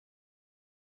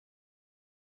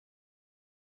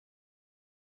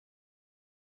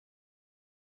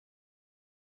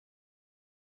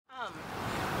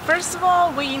First of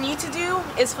all, what you need to do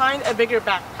is find a bigger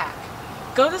backpack.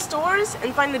 Go to stores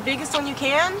and find the biggest one you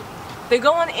can, then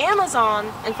go on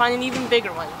Amazon and find an even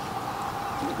bigger one.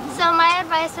 So my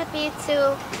advice would be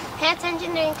to pay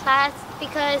attention during class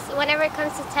because whenever it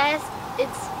comes to tests,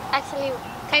 it's actually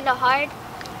kind of hard.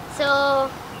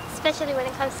 So, especially when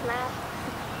it comes to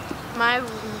math. My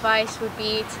advice would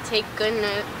be to take good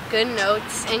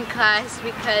notes in class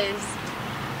because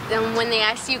then when they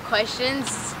ask you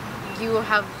questions, you will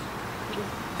have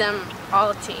them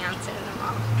all to answer them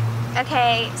all.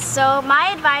 Okay, so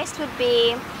my advice would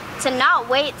be to not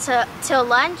wait till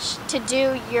lunch to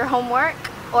do your homework,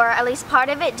 or at least part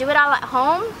of it. Do it all at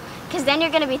home, because then you're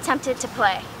going to be tempted to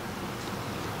play.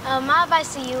 My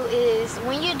advice to you is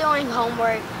when you're doing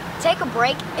homework, take a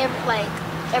break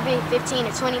every 15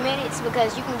 to 20 minutes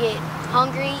because you can get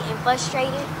hungry and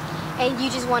frustrated and you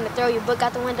just want to throw your book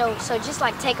out the window. So just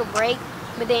take a break,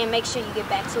 but then make sure you get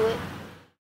back to it.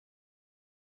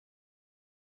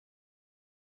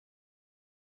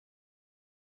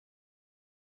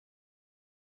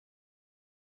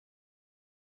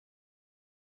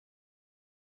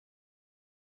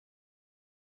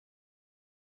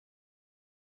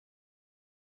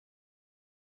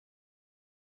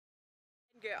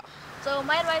 Yeah. So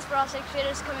my advice for all 6th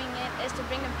graders coming in is to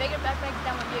bring a bigger backpack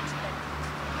than what you expect.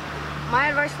 My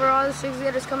advice for all the 6th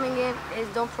graders coming in is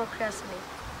don't procrastinate.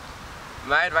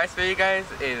 My advice for you guys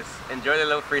is enjoy the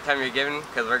little free time you're given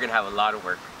because we're going to have a lot of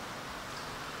work.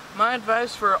 My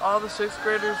advice for all the 6th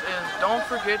graders is don't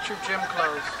forget your gym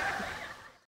clothes.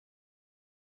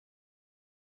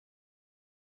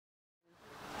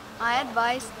 My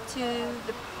advice to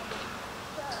the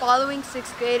following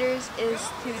 6th graders is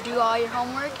to do all your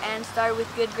homework and start with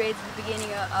good grades at the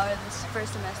beginning of this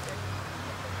first semester.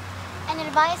 And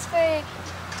advice for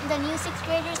the new 6th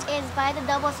graders is buy the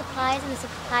double supplies in the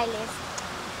supply list.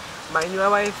 My new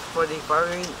advice for the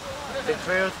following 6th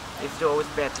graders is to always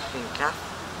pay attention in class.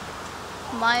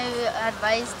 My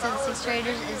advice to the 6th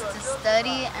graders is to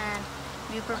study and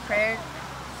be prepared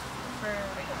for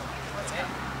what's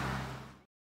coming.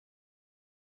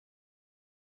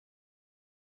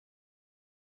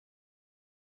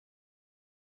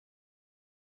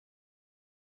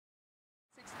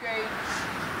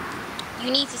 You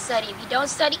need to study. If you don't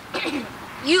study,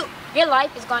 your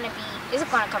life is gonna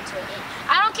come to an end.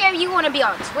 I don't care if you want to be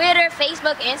on Twitter,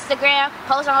 Facebook, Instagram,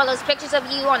 post all those pictures of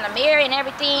you on the mirror and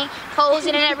everything,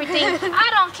 posing and everything. I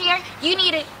don't care.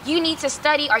 You need to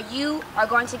study, or you are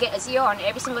going to get a 0 on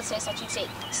every single test that you take.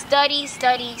 Study,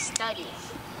 study, study.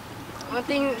 One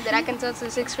thing that I can tell to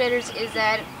the 6th graders is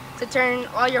that to turn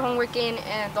all your homework in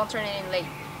and don't turn it in late.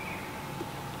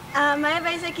 My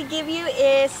advice I could give you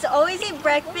is to always eat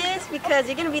breakfast because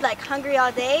you're going to be hungry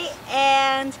all day,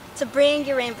 and to bring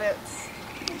your rain boots.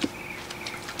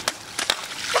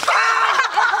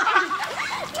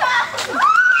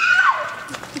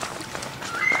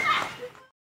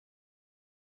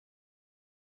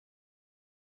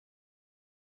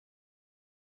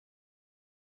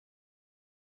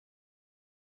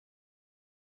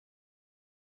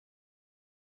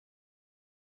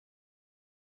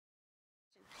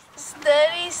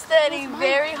 Study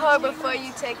very hard before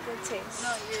you take the test.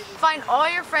 Find all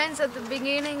your friends at the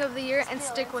beginning of the year and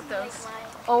stick with those.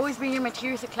 Always bring your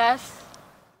materials to class.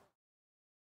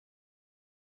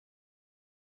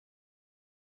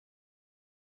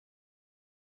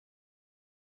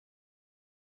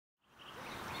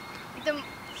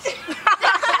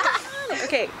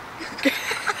 Okay.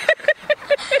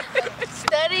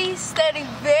 Study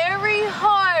very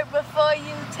hard before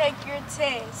you take your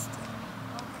test.